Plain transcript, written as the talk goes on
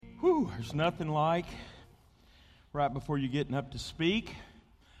There's nothing like right before you're getting up to speak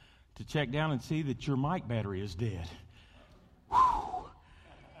to check down and see that your mic battery is dead. Whew.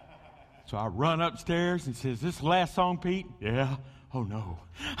 So I run upstairs and says, "This the last song, Pete?" "Yeah." "Oh no."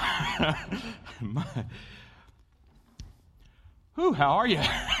 How are you?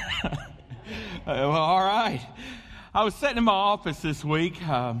 Well, all right. I was sitting in my office this week.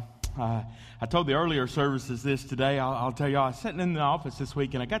 I told the earlier services this today. I'll tell you, I was sitting in the office this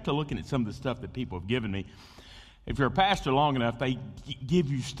week, and I got to looking at some of the stuff that people have given me. If you're a pastor long enough, they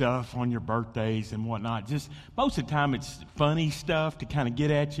give you stuff on your birthdays and whatnot. Just most of the time, it's funny stuff to kind of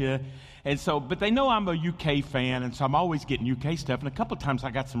get at you. And so, but they know I'm a UK fan, and so I'm always getting UK stuff. And a couple of times,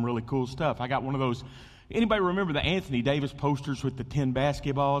 I got some really cool stuff. I got one of those. Anybody remember the Anthony Davis posters with the 10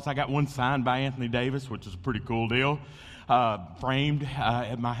 basketballs? I got one signed by Anthony Davis, which is a pretty cool deal, framed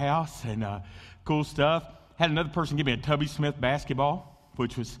at my house, and cool stuff. Had another person give me a Tubby Smith basketball,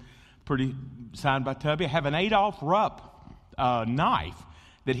 which was pretty signed by Tubby. I have an Adolph Rupp knife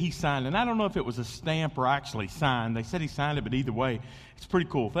that he signed, and I don't know if it was a stamp or actually signed. They said he signed it, but either way, it's a pretty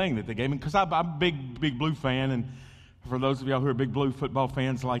cool thing that they gave me, because I'm a big Blue fan, and for those of y'all who are big Blue football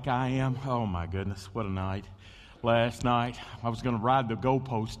fans like I am, oh my goodness, what a night. Last night, I was going to ride the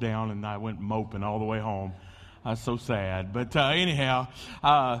goalpost down, and I went moping all the way home. I was so sad. But anyhow,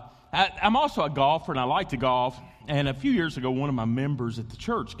 I'm also a golfer, and I like to golf. And a few years ago, one of my members at the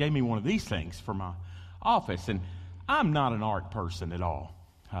church gave me one of these things for my office. And I'm not an art person at all.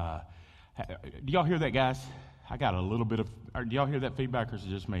 Do y'all hear that, guys? I got a little bit of, do y'all hear that feedback, or is it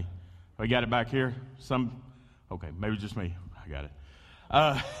just me? We got it back here? Okay, maybe just me. I got it.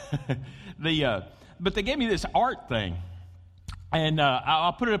 But they gave me this art thing, and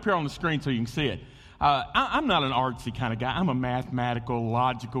I'll put it up here on the screen so you can see it. I'm not an artsy kind of guy. I'm a mathematical,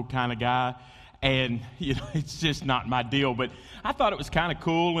 logical kind of guy, and it's just not my deal. But I thought it was kind of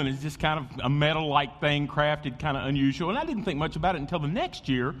cool, and it's just kind of a metal-like thing, crafted, kind of unusual. And I didn't think much about it until the next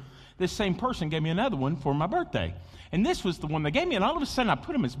year. This same person gave me another one for my birthday. And this was the one they gave me, and all of a sudden I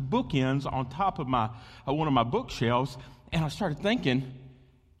put them as bookends on top of one of my bookshelves, and I started thinking,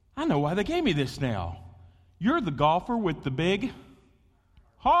 I know why they gave me this now. You're the golfer with the big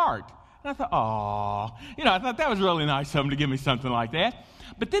heart. And I thought, I thought that was really nice of them to give me something like that.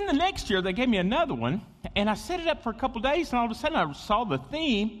 But then the next year they gave me another one, and I set it up for a couple days, and all of a sudden I saw the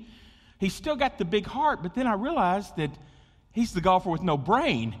theme. He's still got the big heart, but then I realized that he's the golfer with no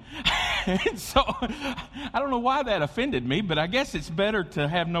brain. And so I don't know why that offended me, but I guess it's better to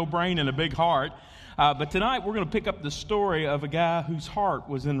have no brain and a big heart. But tonight we're going to pick up the story of a guy whose heart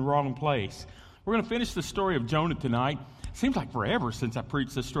was in the wrong place. We're going to finish the story of Jonah tonight. It seems like forever since I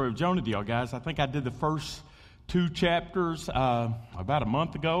preached the story of Jonah to y'all guys. I think I did the first 2 chapters about a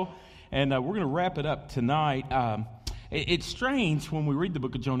month ago, and we're going to wrap it up tonight. It's strange when we read the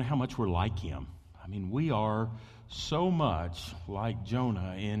book of Jonah how much we're like him. I mean, we are so much like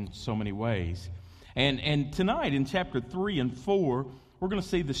Jonah in so many ways. And tonight in chapter 3 and 4, we're going to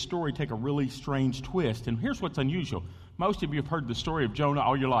see the story take a really strange twist. And here's what's unusual. Most of you have heard the story of Jonah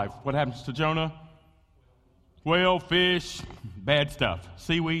all your life. What happens to Jonah? Whale, fish, bad stuff,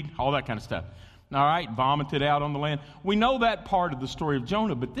 seaweed, all that kind of stuff. All right, vomited out on the land. We know that part of the story of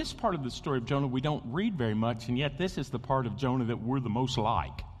Jonah, but this part of the story of Jonah we don't read very much, and yet this is the part of Jonah that we're the most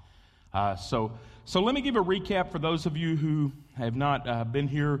like. So let me give a recap for those of you who have not been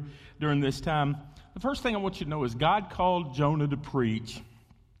here during this time. The first thing I want you to know is God called Jonah to preach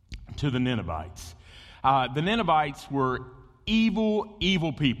to the Ninevites. The Ninevites were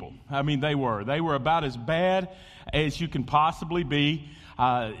evil people. I mean, they were about as bad as you can possibly be.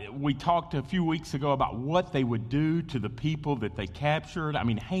 We talked a few weeks ago about what they would do to the people that they captured. I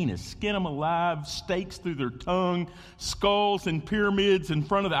mean, heinous, skin them alive, stakes through their tongue, skulls and pyramids in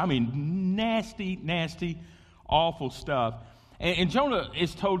front of them. I mean, nasty, awful stuff. And Jonah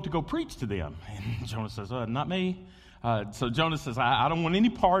is told to go preach to them. And Jonah says, not me. So Jonah says, I don't want any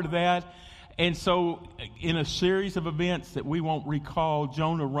part of that. And so in a series of events that we won't recall,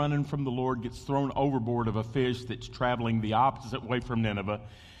 Jonah running from the Lord gets thrown overboard of a fish that's traveling the opposite way from Nineveh.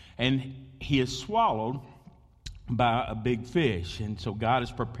 And he is swallowed by a big fish. And so God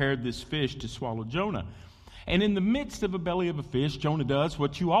has prepared this fish to swallow Jonah. And in the midst of a belly of a fish, Jonah does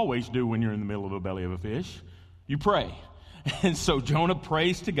what you always do when you're in the middle of a belly of a fish. You pray. And so Jonah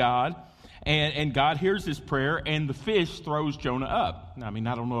prays to God. And God hears his prayer, and the fish throws Jonah up. I mean,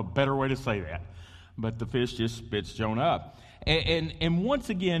 I don't know a better way to say that, but the fish just spits Jonah up. And once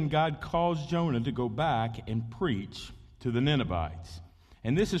again, God calls Jonah to go back and preach to the Ninevites.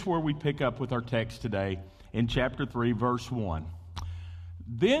 And this is where we pick up with our text today in chapter 3, verse 1.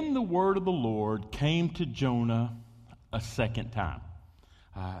 Then the word of the Lord came to Jonah a second time.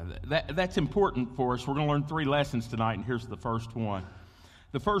 That's important for us. We're going to learn 3 lessons tonight, and here's the first one.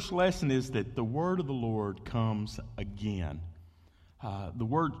 The first lesson is that the word of the Lord comes again. The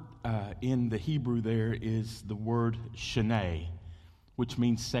word in the Hebrew there is the word shenay, which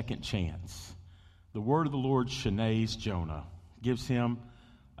means second chance. The word of the Lord shenays Jonah, gives him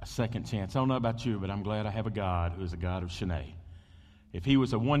a second chance. I don't know about you, but I'm glad I have a God who is a God of shenay. If he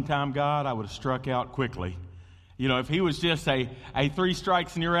was a one-time God, I would have struck out quickly. You know, if he was just a 3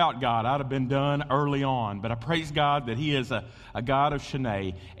 strikes and you're out God, I'd have been done early on. But I praise God that he is a God of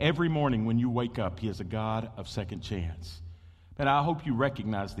shenay. Every morning when you wake up, he is a God of second chance. And I hope you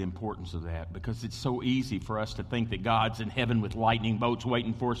recognize the importance of that, because it's so easy for us to think that God's in heaven with lightning bolts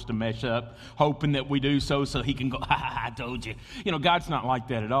waiting for us to mess up, hoping that we do so he can go, I told you. You know, God's not like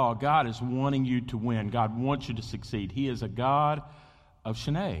that at all. God is wanting you to win. God wants you to succeed. He is a God of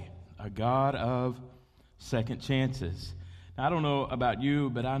shenay, a God of second chances. Now, I don't know about you,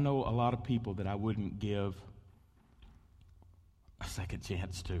 but I know a lot of people that I wouldn't give a second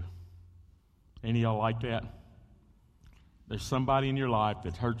chance to. Any of y'all like that? There's somebody in your life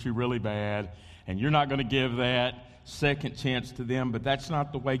that's hurt you really bad, and you're not going to give that second chance to them, but that's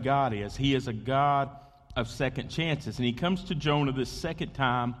not the way God is. He is a God of second chances, and he comes to Jonah this second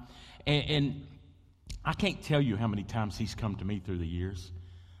time, and I can't tell you how many times he's come to me through the years.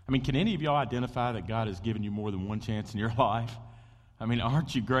 I mean, can any of y'all identify that God has given you more than one chance in your life? I mean,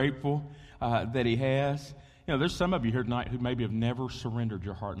 aren't you grateful that he has? You know, there's some of you here tonight who maybe have never surrendered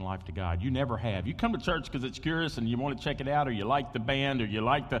your heart and life to God. You never have. You come to church because it's curious and you want to check it out, or you like the band, or you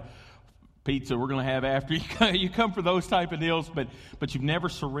like the pizza we're going to have after. You come for those type of deals, but you've never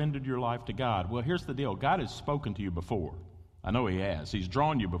surrendered your life to God. Well, here's the deal. God has spoken to you before. I know he has. He's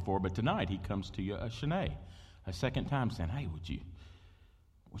drawn you before, but tonight he comes to you a shenay, a second time, saying, hey, would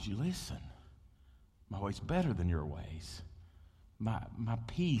you listen? My way's better than your ways. My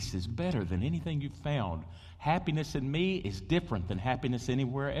peace is better than anything you've found. Happiness in me is different than happiness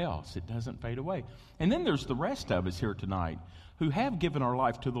anywhere else. It doesn't fade away. And then there's the rest of us here tonight who have given our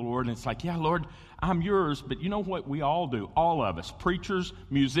life to the Lord, and it's like, yeah, Lord, I'm yours, but you know what we all do? All of us, preachers,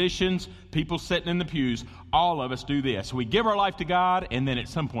 musicians, people sitting in the pews, all of us do this. We give our life to God, and then at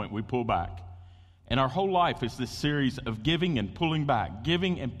some point we pull back. And our whole life is this series of giving and pulling back,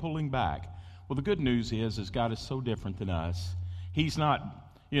 giving and pulling back. Well, the good news is God is so different than us. He's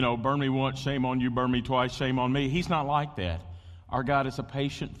not, burn me once, shame on you, burn me twice, shame on me. He's not like that. Our God is a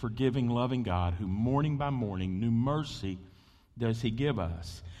patient, forgiving, loving God who morning by morning, new mercy does he give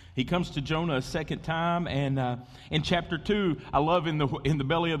us. He comes to Jonah a second time, and in chapter 2, I love in the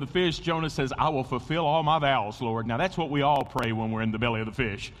belly of the fish, Jonah says, I will fulfill all my vows, Lord. Now, that's what we all pray when we're in the belly of the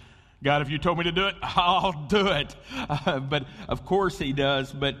fish. God, if you told me to do it, I'll do it. But of course he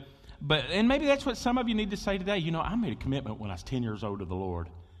does. But and maybe that's what some of you need to say today. I made a commitment when I was 10 years old to the Lord.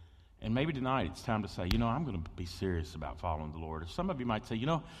 And maybe tonight it's time to say, I'm going to be serious about following the Lord. Or some of you might say,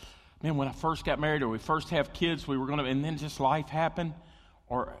 man, when I first got married or we first have kids, we were going to, and then just life happened.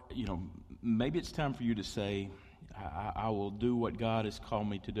 Or, maybe it's time for you to say, I will do what God has called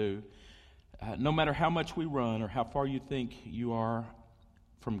me to do. No matter how much we run or how far you think you are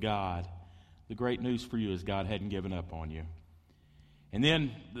from God, the great news for you is God hadn't given up on you. And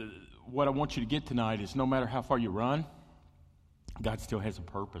then what I want you to get tonight is no matter how far you run, God still has a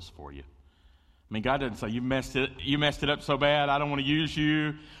purpose for you. I mean, God doesn't say, you messed it up so bad, I don't want to use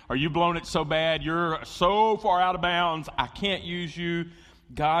you, or you've blown it so bad, you're so far out of bounds, I can't use you.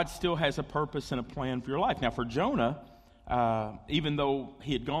 God still has a purpose and a plan for your life. Now, for Jonah, even though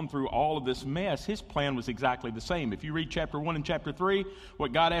he had gone through all of this mess, his plan was exactly the same. If you read chapter 1 and chapter 3,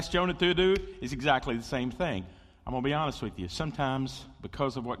 what God asked Jonah to do is exactly the same thing. I'm going to be honest with you. Sometimes,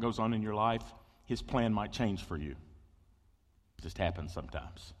 because of what goes on in your life, his plan might change for you. It just happens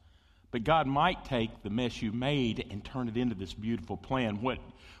sometimes. But God might take the mess you made and turn it into this beautiful plan.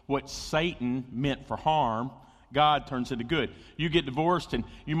 What Satan meant for harm, God turns into good. You get divorced and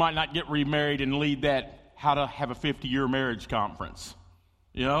you might not get remarried and lead that how to have a 50-year marriage conference,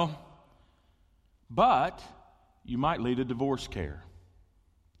 But you might lead a divorce care.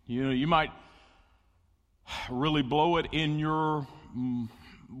 You might really blow it in your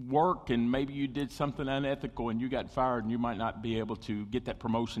work, and maybe you did something unethical and you got fired, and you might not be able to get that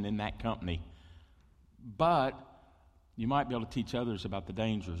promotion in that company. But you might be able to teach others about the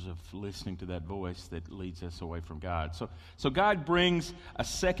dangers of listening to that voice that leads us away from God. So God brings a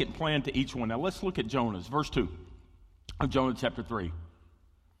second plan to each one. Now let's look at Jonah's. Verse 2 of Jonah chapter 3.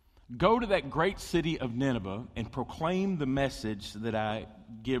 Go to that great city of Nineveh and proclaim the message that I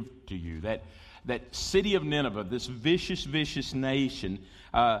give to you. that city of Nineveh, this vicious, vicious nation,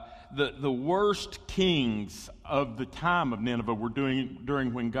 the worst kings of the time of Nineveh were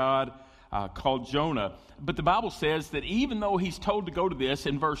during when God called Jonah. But the Bible says that even though he's told to go to this,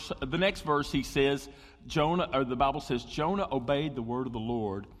 in the next verse he says, the Bible says, Jonah obeyed the word of the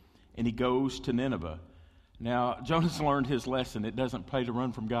Lord, and he goes to Nineveh. Now, Jonah's learned his lesson. It doesn't pay to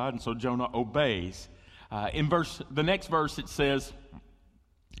run from God, and so Jonah obeys. In the next verse it says,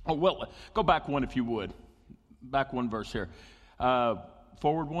 go back one if you would. Back one verse here.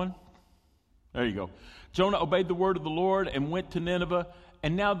 Forward one. There you go. Jonah obeyed the word of the Lord and went to Nineveh.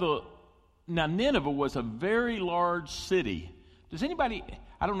 And now Nineveh was a very large city. Does anybody,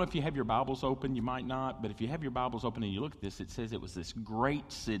 I don't know if you have your Bibles open, you might not, but if you have your Bibles open and you look at this, it says it was this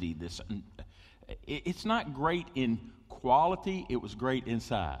great city. It's not great in quality, it was great in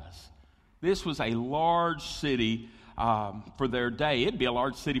size. This was a large city for their day. It'd be a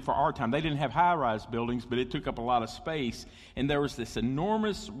large city for our time. They didn't have high-rise buildings, but it took up a lot of space. And there was this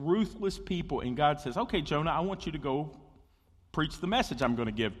enormous, ruthless people. And God says, okay, Jonah, I want you to go preach the message I'm going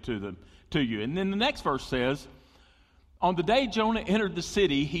to give to you. And then the next verse says, on the day Jonah entered the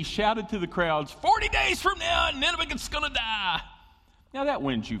city, he shouted to the crowds, 40 days from now, Nineveh is going to die. Now that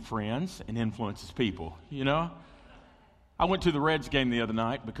wins you friends and influences people, you know. I went to the Reds game the other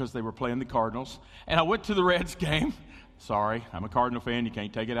night because they were playing the Cardinals. And I went to the Reds game. Sorry, I'm a Cardinal fan. You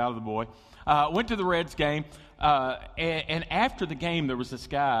can't take it out of the boy. Went to the Reds game. And after the game, there was this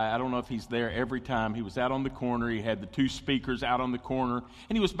guy. I don't know if he's there every time. He was out on the corner. He had the two speakers out on the corner.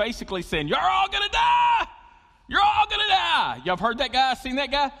 And he was basically saying, you're all going to die. You're all going to die. Y'all have heard that guy? Seen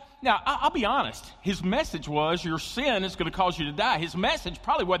that guy? Now, I'll be honest. His message was your sin is going to cause you to die. His message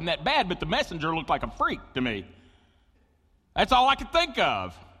probably wasn't that bad, but the messenger looked like a freak to me. That's all I could think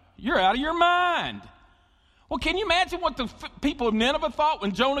of. You're out of your mind. Well, can you imagine what the people of Nineveh thought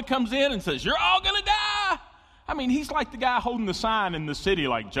when Jonah comes in and says, you're all going to die? I mean, he's like the guy holding the sign in the city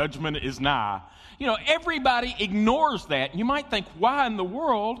like judgment is nigh. You know, everybody ignores that. You might think, why in the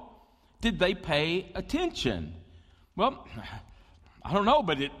world did they pay attention? Well, I don't know,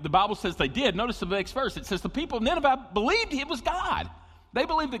 but the Bible says they did. Notice the next verse. It says the people of Nineveh believed it was God. They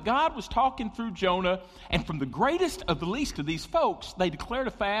believed that God was talking through Jonah, and from the greatest of the least of these folks, they declared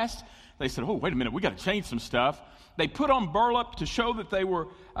a fast. They said, oh, wait a minute, we got to change some stuff. They put on burlap to show that they were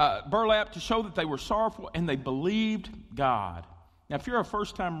sorrowful, and they believed God. Now, if you're a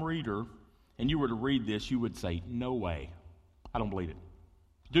first-time reader and you were to read this, you would say, no way. I don't believe it.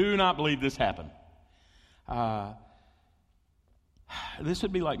 Do not believe this happened. This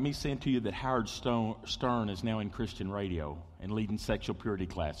would be like me saying to you that Howard Stern is now in Christian radio and leading sexual purity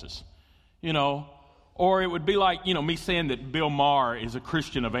classes, you know. Or it would be like, you know, me saying that Bill Maher is a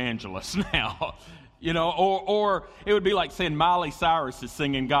Christian evangelist now, you know. Or it would be like saying Miley Cyrus is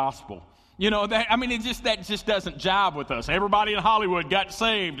singing gospel. You know, that just doesn't jive with us. Everybody in Hollywood got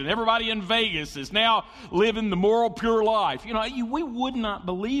saved, and everybody in Vegas is now living the moral, pure life. You know, we would not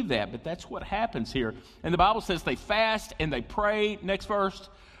believe that, but that's what happens here. And the Bible says they fast and they pray. Next verse,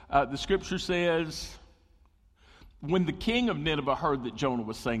 the scripture says, when the king of Nineveh heard that Jonah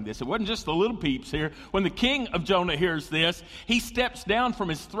was saying this, it wasn't just the little peeps here. When the king of Jonah hears this, he steps down from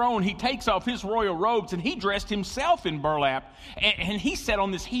his throne. He takes off his royal robes, and he dressed himself in burlap. And he sat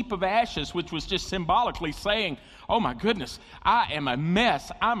on this heap of ashes, which was just symbolically saying, oh my goodness, I am a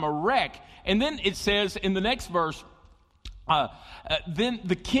mess. I'm a wreck. And then it says in the next verse, then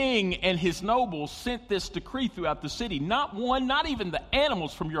the king and his nobles sent this decree throughout the city. Not one, not even the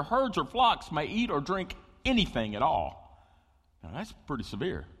animals from your herds or flocks may eat or drink anything at all. Now that's pretty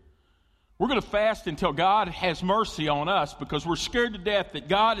severe. We're going to fast until God has mercy on us because we're scared to death that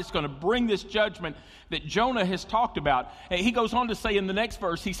God is going to bring this judgment that Jonah has talked about. And he goes on to say in the next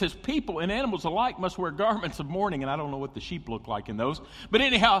verse, he says, people and animals alike must wear garments of mourning. And I don't know what the sheep look like in those. But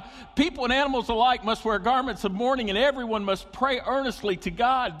anyhow, people and animals alike must wear garments of mourning, and everyone must pray earnestly to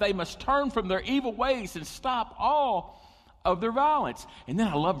God. They must turn from their evil ways and stop all of their violence. And then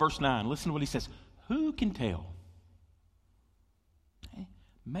I love verse 9. Listen to what he says. Who can tell?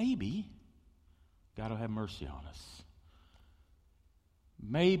 Maybe God will have mercy on us.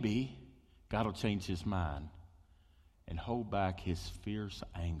 Maybe God will change his mind and hold back his fierce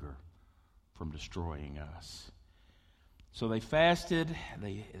anger from destroying us. So they fasted.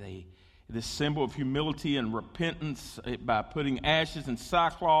 This symbol of humility and repentance by putting ashes in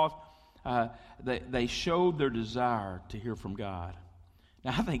sackcloth. They showed their desire to hear from God.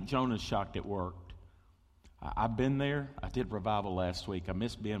 Now I think Jonah's shocked it worked. I've been there. I did revival last week. I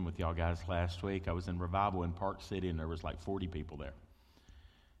missed being with y'all guys last week. I was in revival in Park City, and there was like 40 people there.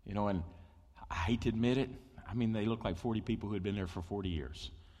 You know, and I hate to admit it. I mean, they look like 40 people who had been there for 40 years.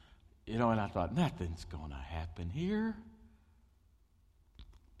 And I thought, nothing's going to happen here.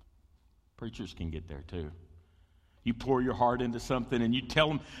 Preachers can get there too. You pour your heart into something and you tell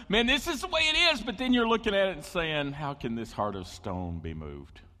them, man, this is the way it is. But then you're looking at it and saying, how can this heart of stone be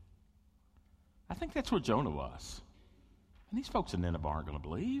moved? I think that's what Jonah was. And these folks in Nineveh aren't going to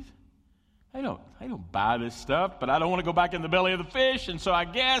believe. They don't buy this stuff, but I don't want to go back in the belly of the fish. And so I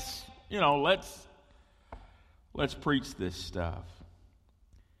guess, let's preach this stuff.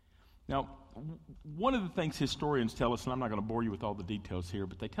 Now, one of the things historians tell us, and I'm not going to bore you with all the details here,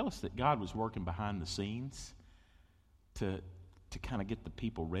 but they tell us that God was working behind the scenes to kind of get the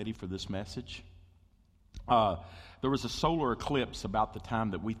people ready for this message. There was a solar eclipse about the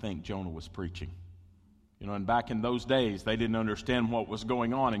time that we think Jonah was preaching. And back in those days, they didn't understand what was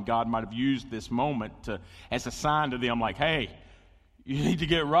going on, and God might have used this moment as a sign to them, like, hey, you need to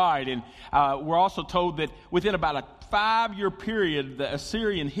get right. And we're also told that within about a 5-year period, the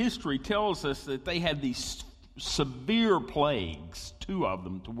Assyrian history tells us that they had these severe plagues, 2 of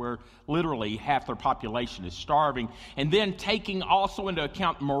them, to where literally half their population is starving. And then taking also into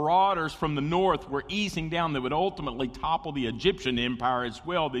account marauders from the north were easing down that would ultimately topple the Egyptian empire as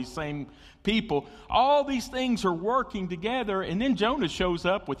well, these same people. All these things are working together, and then Jonah shows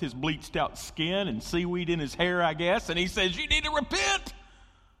up with his bleached out skin and seaweed in his hair, I guess, and he says, you need to repent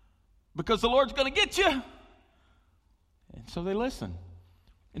because the Lord's going to get you. And so they listen.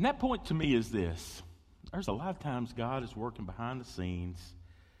 And that point to me is this. There's a lot of times God is working behind the scenes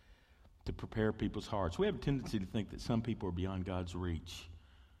to prepare people's hearts. We have a tendency to think that some people are beyond God's reach.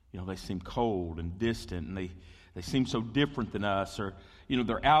 They seem cold and distant, and they seem so different than us, or,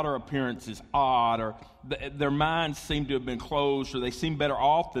 their outer appearance is odd, or their minds seem to have been closed, or they seem better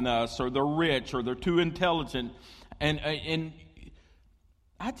off than us, or they're rich, or they're too intelligent. And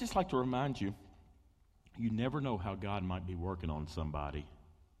I'd just like to remind you, you never know how God might be working on somebody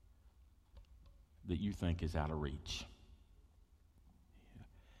that you think is out of reach.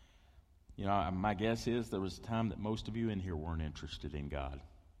 My guess is there was a time that most of you in here weren't interested in God.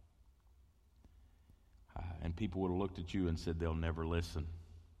 And people would have looked at you and said they'll never listen.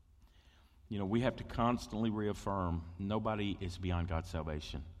 We have to constantly reaffirm nobody is beyond God's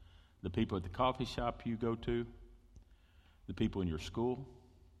salvation. The people at the coffee shop you go to, the people in your school,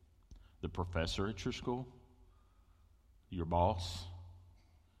 the professor at your school, your boss,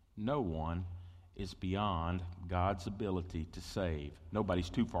 no one is beyond God's ability to save. Nobody's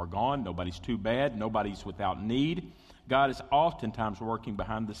too far gone. Nobody's too bad. Nobody's without need. God is oftentimes working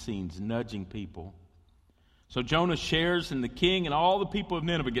behind the scenes, nudging people. So Jonah shares, and the king and all the people of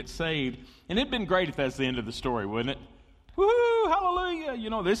Nineveh get saved. And it'd been great if that's the end of the story, wouldn't it? Woo-hoo,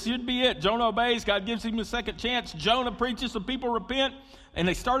 hallelujah. This should be it. Jonah obeys. God gives him a second chance. Jonah preaches, the people repent. And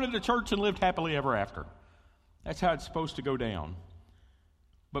they started a church and lived happily ever after. That's how it's supposed to go down.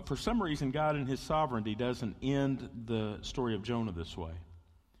 But for some reason, God in his sovereignty doesn't end the story of Jonah this way.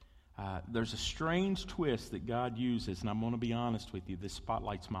 There's a strange twist that God uses, and I'm going to be honest with you. This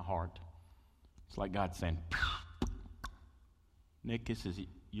spotlights my heart. It's like God saying, Nick,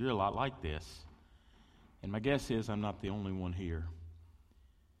 you're a lot like this. And my guess is I'm not the only one here.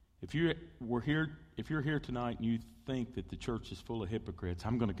 If you're here tonight and you think that the church is full of hypocrites,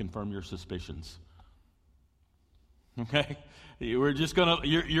 I'm going to confirm your suspicions. Okay? You're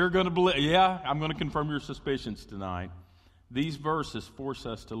going to believe, I'm going to confirm your suspicions tonight. These verses force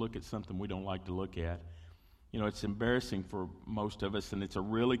us to look at something we don't like to look at. It's embarrassing for most of us, and it's a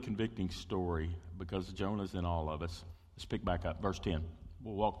really convicting story because Jonah's in all of us. Let's pick back up, verse 10.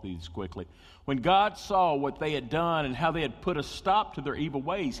 We'll walk through these quickly. When God saw what they had done and how they had put a stop to their evil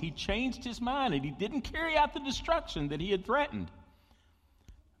ways, he changed his mind, and he didn't carry out the destruction that he had threatened.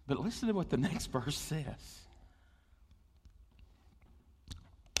 But listen to what the next verse says.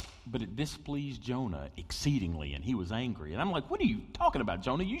 But it displeased Jonah exceedingly, and he was angry. And I'm like, what are you talking about,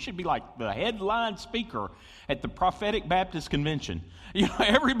 Jonah? You should be like the headline speaker at the Prophetic Baptist Convention.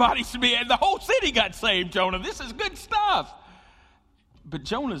 Everybody should be, and the whole city got saved, Jonah. This is good stuff. But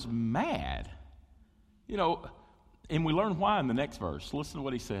Jonah's mad. And we learn why in the next verse. Listen to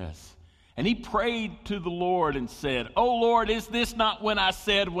what he says. And he prayed to the Lord and said, "Oh Lord, is this not when I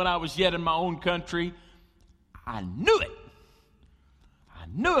said when I was yet in my own country? I knew it. I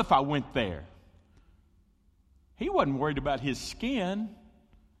knew if I went there." He wasn't worried about his skin.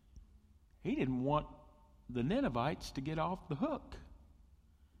 He didn't want the Ninevites to get off the hook.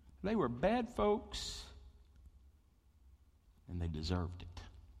 They were bad folks, and they deserved it.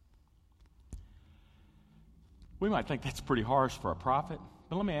 We might think that's pretty harsh for a prophet,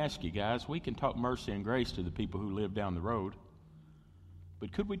 but let me ask you guys, we can talk mercy and grace to the people who live down the road,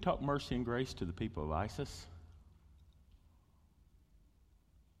 but could we talk mercy and grace to the people of ISIS?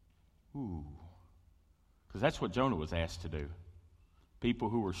 Ooh. Because that's what Jonah was asked to do. People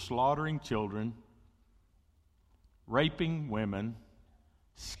who were slaughtering children, raping women,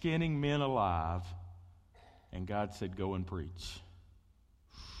 skinning men alive, and God said, go and preach.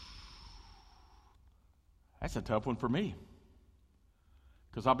 That's a tough one for me.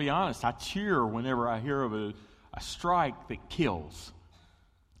 Because I'll be honest, I cheer whenever I hear of a strike that kills.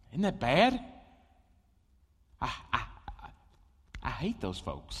 Isn't that bad? I hate those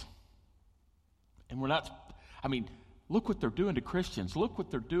folks. And we're not, look what they're doing to Christians. Look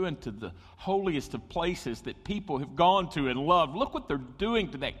what they're doing to the holiest of places that people have gone to and loved. Look what they're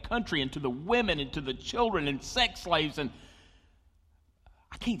doing to that country and to the women and to the children and sex slaves. And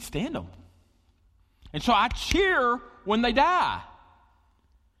I can't stand them. And so I cheer when they die.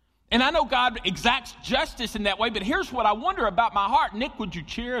 And I know God exacts justice in that way, but here's what I wonder about my heart. Nick, would you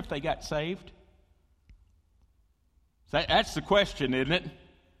cheer if they got saved? That's the question, isn't it?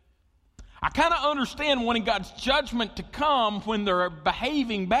 I kind of understand wanting God's judgment to come when they're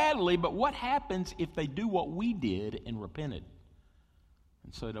behaving badly, but what happens if they do what we did and repented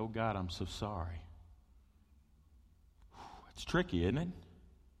and said, oh God, I'm so sorry? It's tricky, isn't it?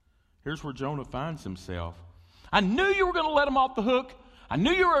 Here's where Jonah finds himself. I knew you were going to let him off the hook. I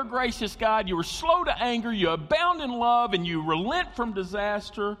knew you were a gracious God. You were slow to anger. You abound in love, and you relent from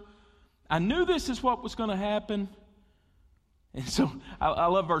disaster. I knew this is what was going to happen. And so I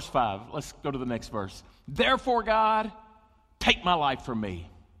love verse 5. Let's go to the next verse. Therefore, God, take my life from me.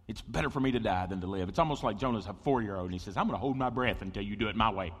 It's better for me to die than to live. It's almost like Jonah's a 4-year-old, and he says, I'm going to hold my breath until you do it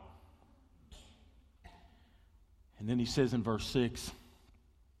my way. And then he says in verse 6,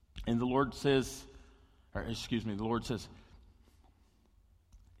 and the Lord says, the Lord says,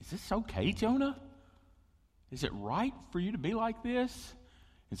 is this okay, Jonah? Is it right for you to be like this?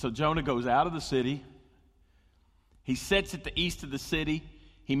 And so Jonah goes out of the city. He sits at the east of the city.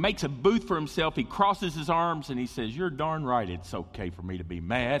 He makes a booth for himself. He crosses his arms and he says, you're darn right it's okay for me to be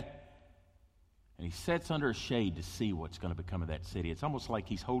mad. And he sits under a shade to see what's going to become of that city. It's almost like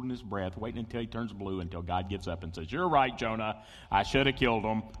he's holding his breath, waiting until he turns blue, until God gives up and says, you're right, Jonah. I should have killed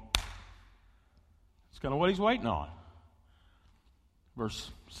him. It's kind of what he's waiting on.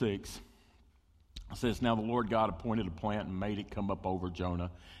 Verse 6 says, now the Lord God appointed a plant and made it come up over Jonah,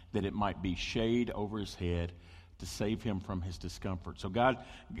 that it might be shade over his head to save him from his discomfort. So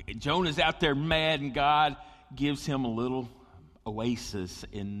Jonah's out there mad, and God gives him a little oasis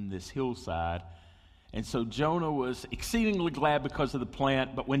in this hillside. And so Jonah was exceedingly glad because of the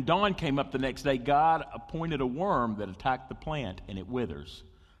plant. But when dawn came up the next day, God appointed a worm that attacked the plant, and it withers.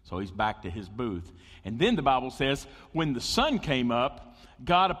 So he's back to his booth. And then the Bible says, when the sun came up,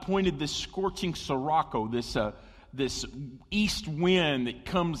 God appointed this scorching sirocco, this east wind that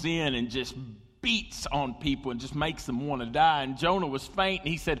comes in and just beats on people and just makes them want to die. And Jonah was faint, and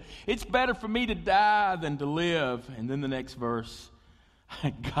he said, it's better for me to die than to live. And then the next verse,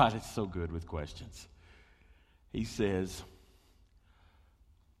 God is so good with questions. He says,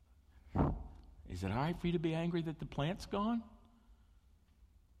 is it all right for you to be angry that the plant's gone?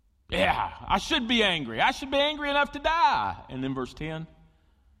 Yeah, I should be angry. I should be angry enough to die. And then verse 10,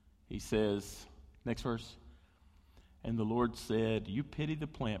 he says, next verse, and the Lord said, you pity the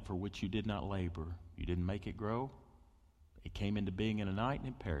plant for which you did not labor. You didn't make it grow. It came into being in a night, and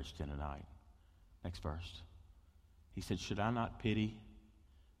it perished in a night. Next verse. He said, should I not pity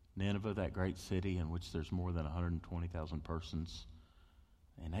Nineveh, that great city in which there's more than 120,000 persons,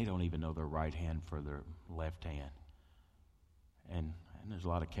 and they don't even know their right hand for their left hand. And there's a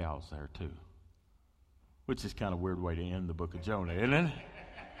lot of cows there too, which is kind of a weird way to end the book of Jonah, isn't it?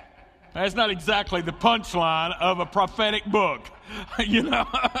 That's not exactly the punchline of a prophetic book, you know.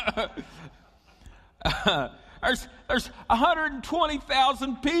 There's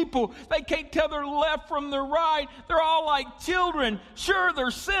 120,000 people. They can't tell their left from their right. They're all like children. Sure,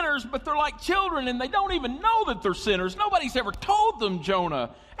 they're sinners, but they're like children, and they don't even know that they're sinners. Nobody's ever told them,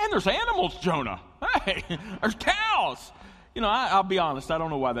 Jonah. And there's animals, Jonah. Hey, there's cows. You know, I'll be honest, I don't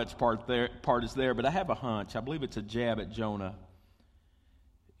know why that part is there, but I have a hunch. I believe it's a jab at Jonah.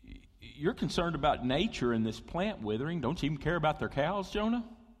 You're concerned about nature and this plant withering. Don't you even care about their cows, Jonah?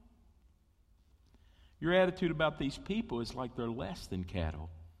 Your attitude about these people is like they're less than cattle.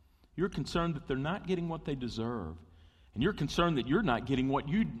 You're concerned that they're not getting what they deserve. And you're concerned that you're not getting what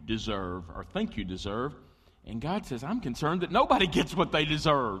you deserve or think you deserve. And God says, I'm concerned that nobody gets what they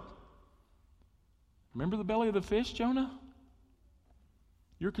deserve. Remember the belly of the fish, Jonah?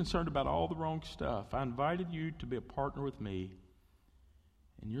 You're concerned about all the wrong stuff. I invited you to be a partner with me,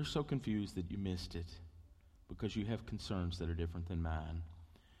 and you're so confused that you missed it because you have concerns that are different than mine.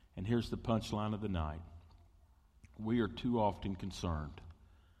 And here's the punchline of the night. We are too often concerned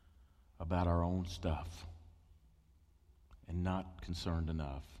about our own stuff and not concerned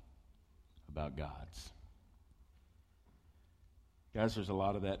enough about God's. Guys, there's a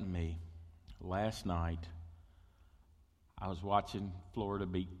lot of that in me. Last night, I was watching Florida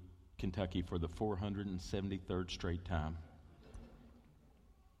beat Kentucky for the 473rd straight time.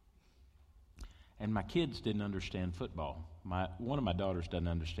 And my kids didn't understand football. One of my daughters doesn't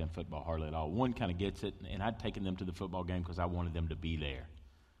understand football hardly at all. One kind of gets it, and I'd taken them to the football game because I wanted them to be there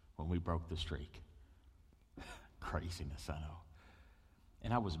when we broke the streak. Craziness, I know.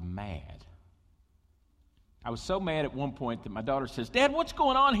 And I was mad. I was so mad at one point that my daughter says, "Dad, what's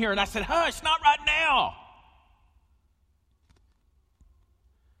going on here?" And I said, "Hush, not right now."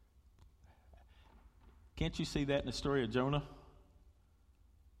 Can't you see that in the story of Jonah?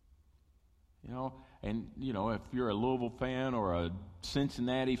 If you're a Louisville fan or a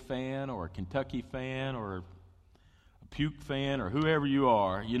Cincinnati fan or a Kentucky fan or a Puke fan or whoever you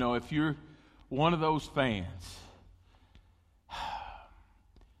are, if you're one of those fans,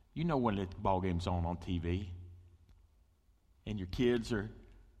 when the ball game's on TV and your kids are,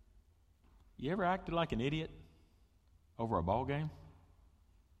 you ever acted like an idiot over a ball game?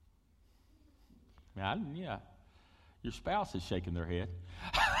 Yeah. Your spouse is shaking their head.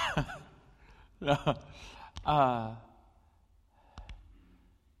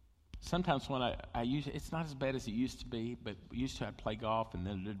 Sometimes when I use it's not as bad as it used to be, but I'd play golf and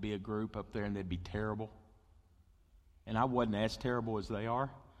then there'd be a group up there and they'd be terrible. And I wasn't as terrible as they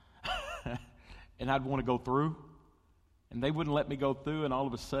are. And I'd want to go through. And they wouldn't let me go through, and all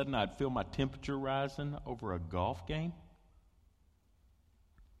of a sudden I'd feel my temperature rising over a golf game.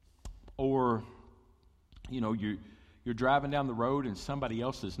 Or, you're driving down the road and somebody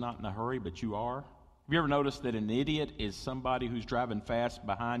else is not in a hurry, but you are. Have you ever noticed that an idiot is somebody who's driving fast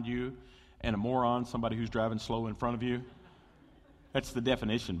behind you and a moron somebody who's driving slow in front of you? That's the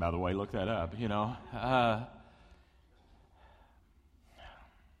definition, by the way. Look that up,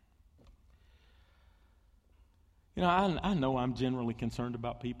 I know I'm generally concerned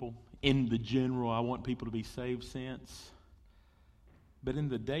about people. In the general, I want people to be saved sense. But in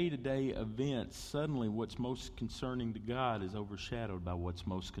the day-to-day events, suddenly what's most concerning to God is overshadowed by what's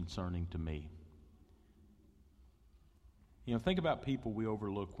most concerning to me. Think about people we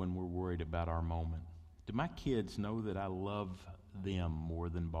overlook when we're worried about our moment. Do my kids know that I love them more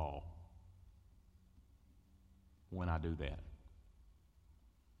than ball when I do that?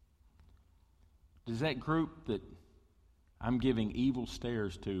 Does that group that I'm giving evil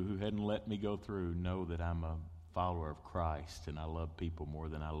stares to who hadn't let me go through know that I'm a follower of Christ and I love people more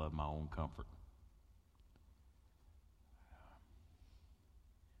than I love my own comfort?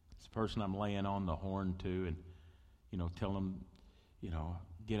 It's the person I'm laying on the horn to and, tell them,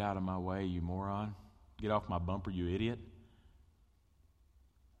 get out of my way, you moron. Get off my bumper, you idiot.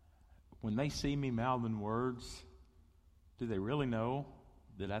 When they see me mouthing words, do they really know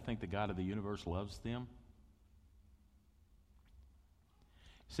that I think the God of the universe loves them?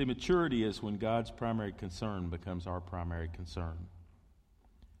 See, maturity is when God's primary concern becomes our primary concern.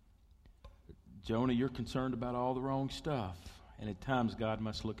 Jonah, you're concerned about all the wrong stuff. And at times God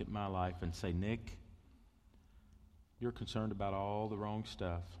must look at my life and say, Nick, you're concerned about all the wrong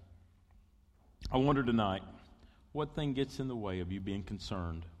stuff. I wonder tonight, what thing gets in the way of you being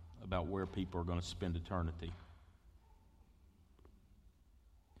concerned about where people are going to spend eternity?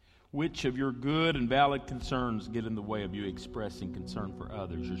 Which of your good and valid concerns get in the way of you expressing concern for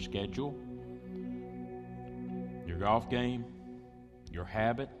others? Your schedule, your golf game, your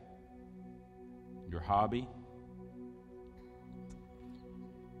habit, your hobby?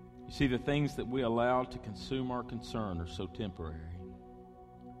 You see, the things that we allow to consume our concern are so temporary.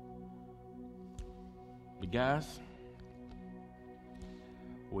 But guys,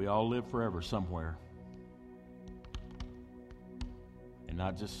 we all live forever somewhere. And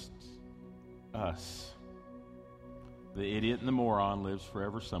not just us. The idiot and the moron lives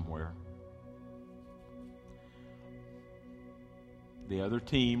forever somewhere. The other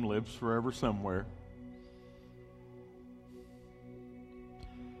team lives forever somewhere.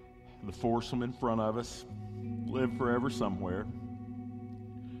 The foursome in front of us live forever somewhere.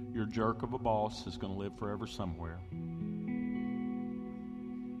 Your jerk of a boss is going to live forever somewhere.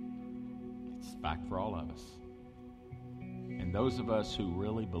 It's a fact for all of us. And those of us who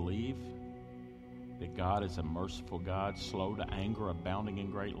really believe that God is a merciful God, slow to anger, abounding in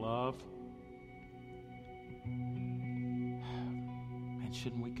great love, man,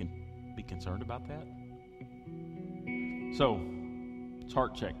 shouldn't we be concerned about that? So, it's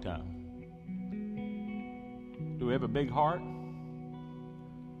heart check time. Do we have a big heart?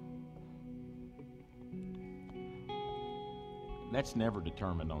 That's never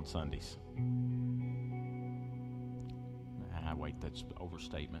determined on Sundays. Wait, that's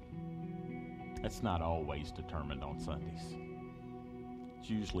overstatement. That's not always determined on Sundays.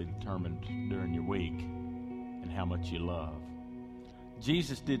 It's usually determined during your week and how much you love.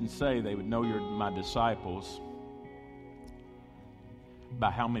 Jesus didn't say they would know you're my disciples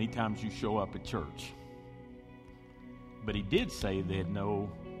by how many times you show up at church. But he did say they'd know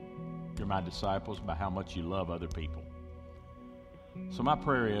you're my disciples by how much you love other people. So my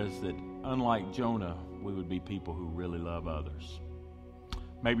prayer is that, unlike Jonah, we would be people who really love others.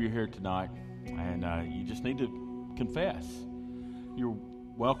 Maybe you're here tonight and you just need to confess. You're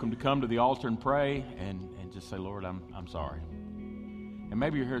welcome to come to the altar and pray and just say, Lord, I'm sorry. And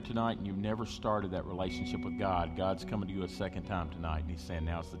maybe you're here tonight and you've never started that relationship with God. God's coming to you a second time tonight, and he's saying,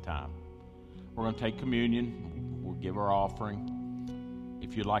 now's the time. We're going to take communion. We'll give our offering.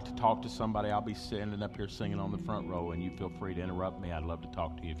 If you'd like to talk to somebody, I'll be standing up here singing on the front row, and you feel free to interrupt me. I'd love to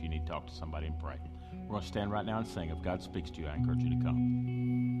talk to you if you need to talk to somebody and pray. We're going to stand right now and sing. If God speaks to you, I encourage you to come.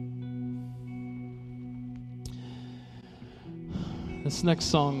 This next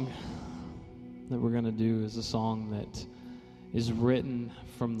song that we're going to do is a song that is written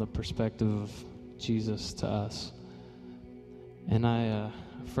from the perspective of Jesus to us. And I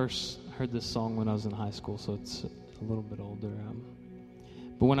first heard this song when I was in high school, so it's a little bit older.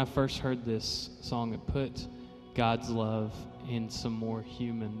 But when I first heard this song, it put God's love in some more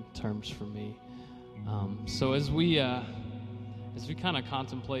human terms for me. So as we kind of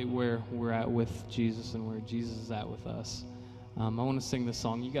contemplate where we're at with Jesus and where Jesus is at with us, I want to sing this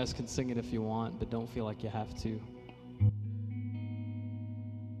song. You guys can sing it if you want, but don't feel like you have to.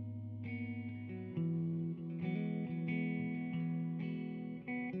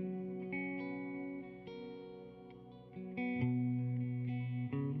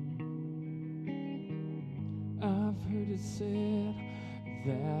 Said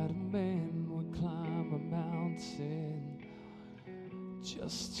that a man would climb a mountain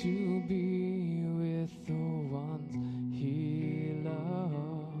just to be with the ones he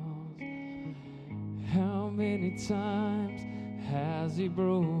loves. How many times has he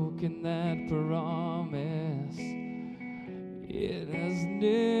broken that promise? It has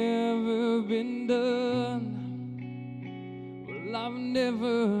never been done. Well, I've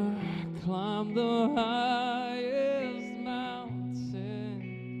never climbed the highest mountain,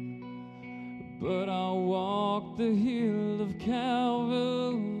 but I'll walk the hill of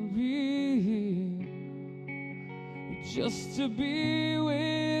Calvary just to be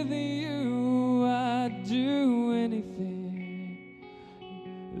with you. I'd do anything.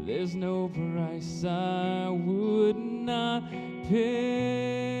 There's no price I would not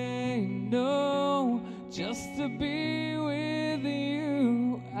pay. No, just to be with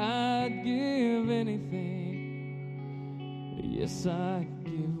you, I'd give anything. Yes, I'd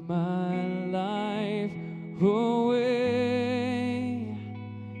give my life away.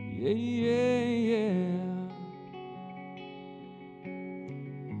 Yeah, yeah, yeah.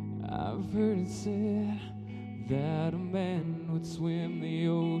 I've heard it said that a man would swim the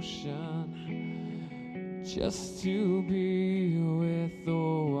ocean just to be with the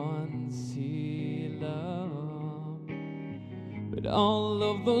ones he loved. But all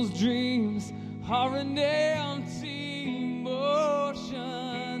of those dreams are an empty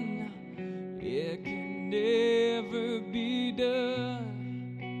motion. It can never be done.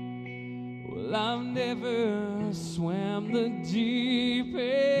 Well, I've never swam the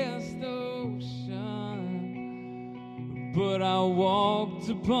deepest ocean, but I walked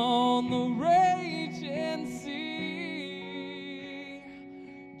upon the raging sea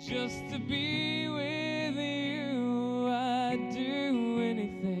just to be with you. I'd do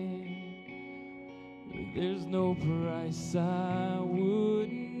anything. There's no price I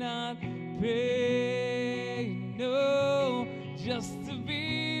would not pay. No, just to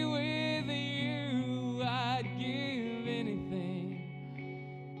be with you, I'd give anything.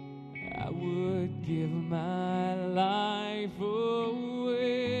 I would give my life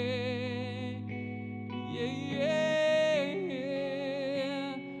away. Yeah, yeah,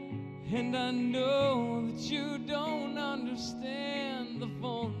 yeah. And I know that you don't understand the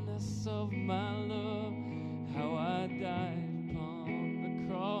fullness of my love, how I died upon the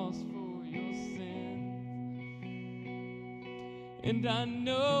cross for your sins. And I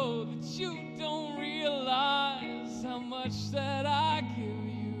know that you don't realize how much that I give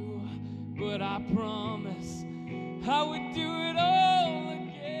you, but I promise I would do it all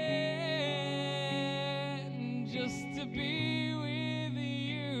again just to be with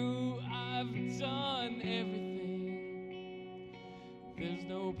you. I've done everything. There's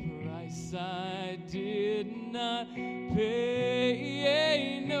no no price I did not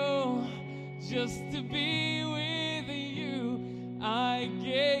pay. No, just to be with you, I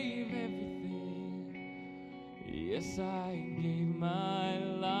gave everything. Yes, I gave my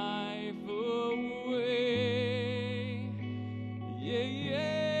life away. Yeah,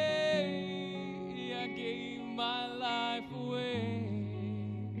 yeah, I gave my life away.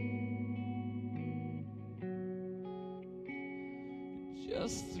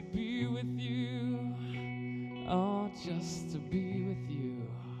 Just to be with you, oh, just to be with you,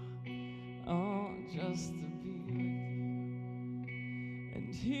 oh, just to be with you.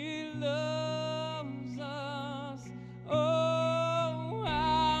 And He loves us, oh,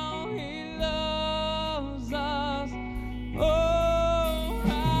 how He loves us, oh,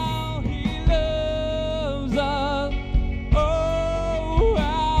 how He loves us, oh,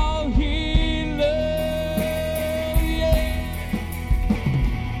 how He loves, yeah.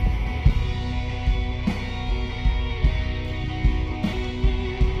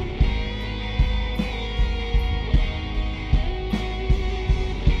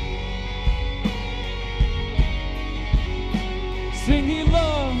 Sing, He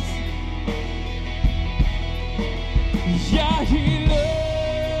loves. Yeah, He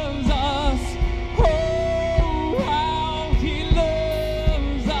loves us. Oh, how He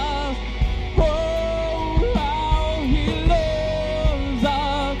loves us. Oh, how He loves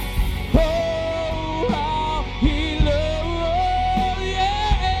us. Oh, how He loves.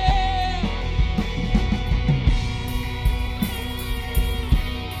 Yeah.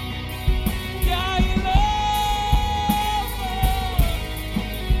 Yeah, He loves us.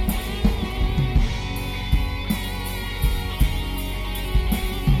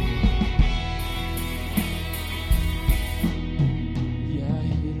 Yeah,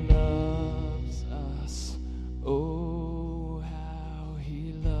 He loves us. Oh, how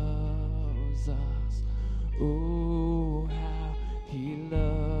He loves us. Oh, how He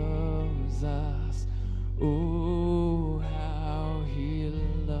loves us. Oh, how He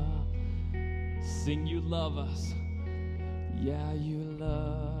loves. Sing, you love us. Yeah, you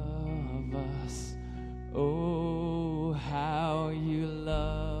love us. Oh, how you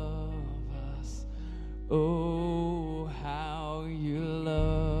love us. Oh,